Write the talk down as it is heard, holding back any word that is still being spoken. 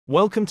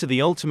Welcome to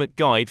the ultimate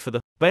guide for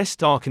the best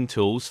Arken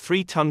Tools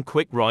 3-ton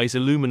quick rise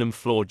aluminum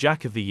floor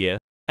jack of the year.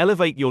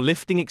 Elevate your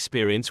lifting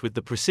experience with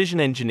the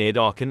precision-engineered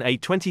Arken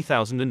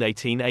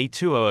A20018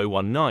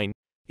 A20019.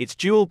 Its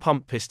dual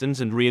pump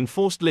pistons and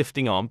reinforced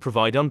lifting arm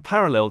provide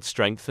unparalleled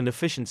strength and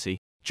efficiency.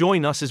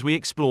 Join us as we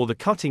explore the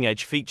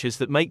cutting-edge features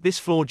that make this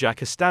floor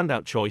jack a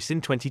standout choice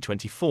in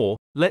 2024.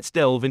 Let's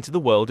delve into the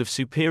world of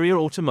superior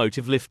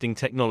automotive lifting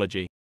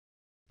technology.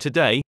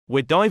 Today,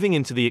 we're diving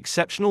into the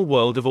exceptional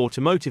world of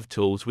automotive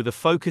tools with a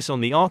focus on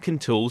the Arken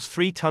Tools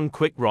 3-ton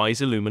quick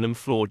rise aluminum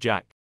floor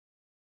jack.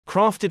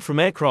 Crafted from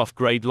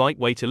aircraft-grade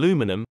lightweight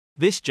aluminum,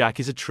 this jack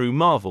is a true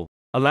marvel,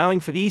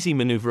 allowing for easy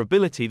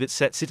maneuverability that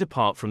sets it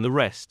apart from the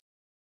rest.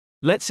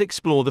 Let's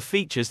explore the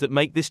features that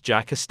make this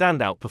jack a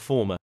standout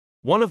performer.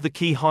 One of the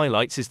key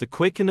highlights is the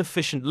quick and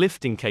efficient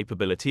lifting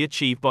capability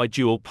achieved by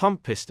dual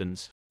pump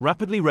pistons,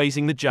 rapidly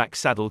raising the jack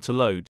saddle to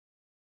load.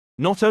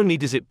 Not only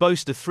does it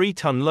boast a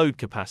 3-ton load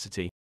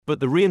capacity, but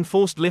the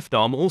reinforced lift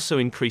arm also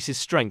increases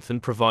strength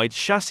and provides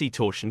chassis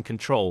torsion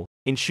control,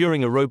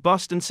 ensuring a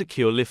robust and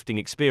secure lifting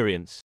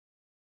experience.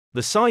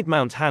 The side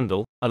mount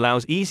handle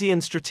allows easy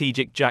and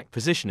strategic jack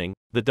positioning.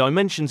 The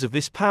dimensions of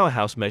this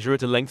powerhouse measure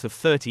at a length of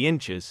 30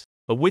 inches,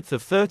 a width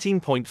of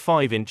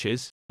 13.5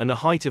 inches, and a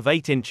height of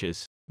 8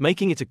 inches,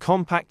 making it a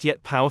compact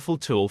yet powerful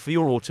tool for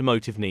your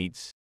automotive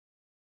needs.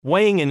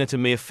 Weighing in at a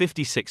mere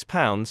 56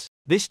 pounds,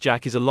 this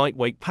jack is a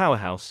lightweight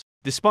powerhouse.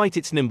 Despite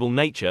its nimble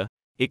nature,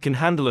 it can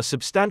handle a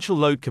substantial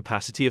load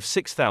capacity of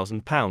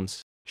 6,000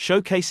 pounds,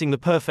 showcasing the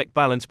perfect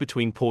balance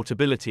between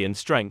portability and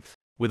strength.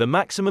 With a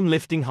maximum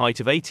lifting height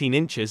of 18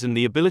 inches and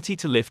the ability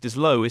to lift as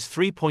low as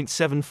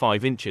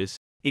 3.75 inches,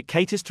 it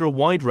caters to a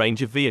wide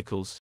range of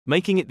vehicles,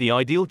 making it the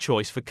ideal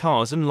choice for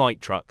cars and light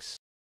trucks.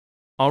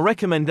 Our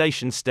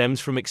recommendation stems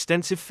from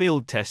extensive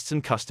field tests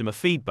and customer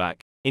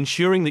feedback,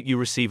 ensuring that you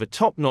receive a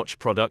top-notch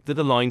product that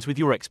aligns with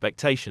your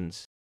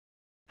expectations.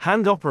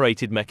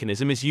 Hand-operated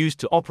mechanism is used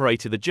to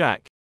operate the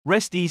jack.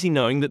 Rest easy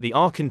knowing that the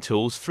Arken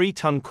Tools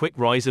 3-ton quick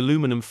rise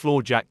aluminum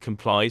floor jack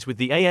complies with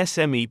the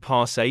ASME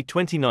Part A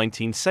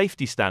 2019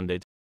 safety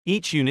standard.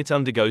 Each unit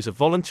undergoes a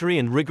voluntary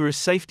and rigorous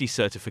safety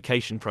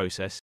certification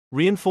process,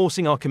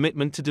 reinforcing our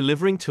commitment to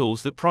delivering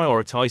tools that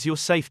prioritize your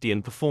safety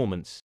and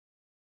performance.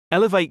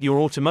 Elevate your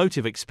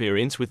automotive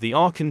experience with the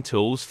Arken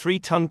Tools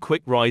 3-ton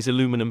quick rise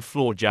aluminum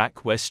floor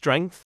jack, where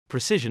strength,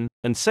 precision,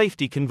 and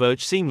safety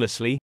converge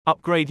seamlessly.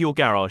 Upgrade your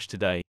garage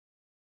today.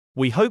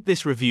 We hope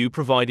this review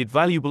provided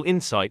valuable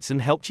insights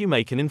and helped you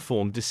make an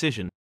informed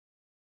decision.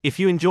 If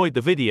you enjoyed the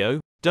video,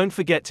 don't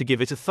forget to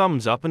give it a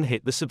thumbs up and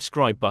hit the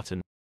subscribe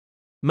button.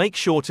 Make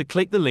sure to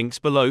click the links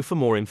below for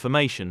more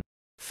information.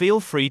 Feel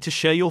free to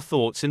share your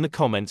thoughts in the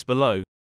comments below.